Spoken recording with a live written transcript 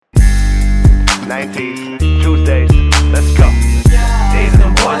90s, Tuesdays, let's go. These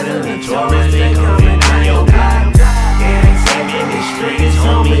them boys and the Taurus, they coming down your block. It ain't safe in these streets,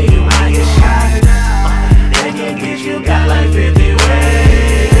 homie, you might get shot. They can get you, got like 50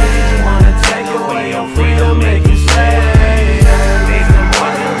 ways. Wanna take away your freedom, make you slave. These them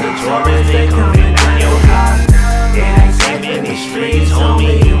boys and the Taurus, they coming down your block. It ain't safe in these streets,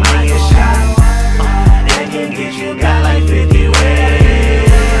 homie, you might get shot. They can get you, got like 50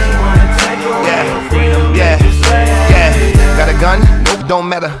 ways. Wanna take away your freedom, make you slave. Got a gun? Nope, don't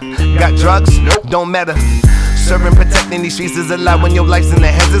matter. Got drugs? Nope, don't matter. Serving, protecting these streets is a lot when your life's in the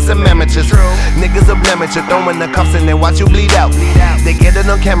hands of some amateurs. Niggas a blemish, you're throwing the cuffs and they watch you bleed out. They get it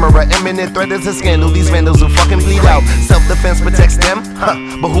on camera, imminent threat is a scandal. These vandals will fucking bleed out. Self-defense protects them,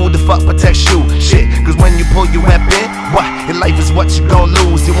 but who the fuck protects you? Shit, cause when you pull your weapon, what? Your life is what you gon'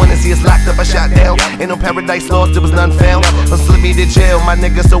 lose. You wanna see us locked up or shot down? Ain't no paradise lost, there was none found. Don't slip me to jail, my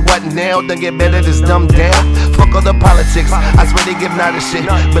nigga, so what now? Don't get better, just dumb down. Fuck all the politics, I swear they give not a shit.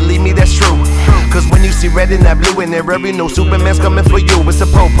 Believe me, that's true. Cause when you see red and that blue in there, every new Superman's coming for you, it's a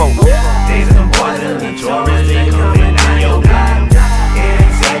popo. These them boys and the Taurus, they coming down your block. It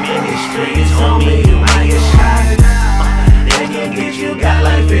ain't safe in these streets, homie, you might get shot. They can get you, got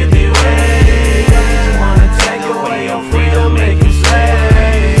like 50 ways. Wanna take away your freedom, make you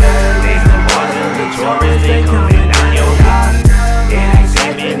slave. These them boys and the Taurus, they coming down your block. It ain't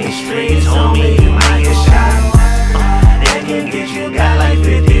safe in these streets, homie, you might get shot. They can get you, got like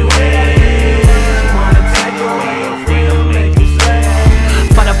 50 ways.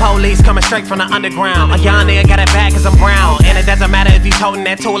 Police coming straight from the underground. A young nigga got it bad cause I'm brown. And it doesn't matter if you toting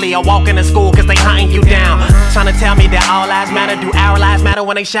that toolie or walking to school cause they hunting you down. Trying to tell me that all lives matter. Do our lives matter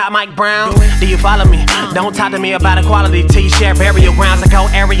when they shot Mike Brown? Do you follow me? Don't talk to me about equality. T-share burial grounds. I go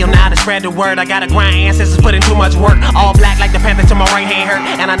aerial now to spread the word. I got a grind, ancestors put in too much work. All black like the Panther to my right hand hurt.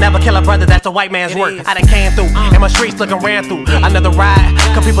 And I never kill a brother, that's the white man's work. I done came through, and my streets looking ran through. Another ride,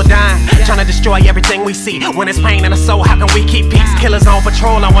 cause people dying, trying to destroy everything we see. When it's pain in the soul, how can we keep peace? Killers on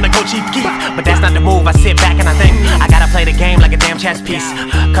patrol, I wanna go Chief Keef. But that's not the move, I sit back and I think I gotta play the game like a damn chess piece.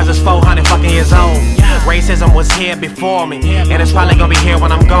 Cause it's 400 fucking years old. Racism was here before me, and it's probably gonna be here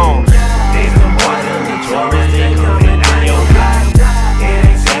when I'm gone. These them boys and the Taurus, they coming down your block. It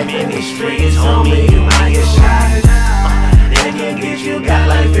ain't safe in these streets, homie, you might get shot. They can get you, got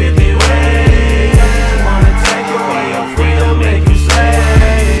like 50 ways. Wanna take away your freedom, make you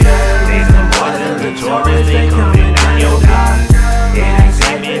slave. These them boys and the Taurus, they coming down your block. It ain't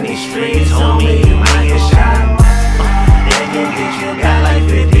safe in these streets, homie, you might get shot. They can get you, got like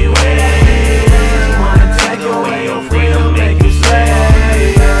 50 ways. Wanna take away your freedom, make you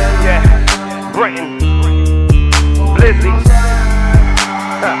slave. Yeah, Brenton, Blizzi.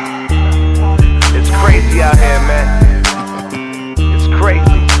 It's crazy out here, man. It's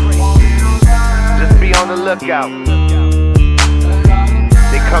crazy. Just be on the lookout.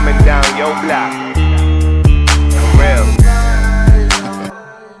 They coming down your block.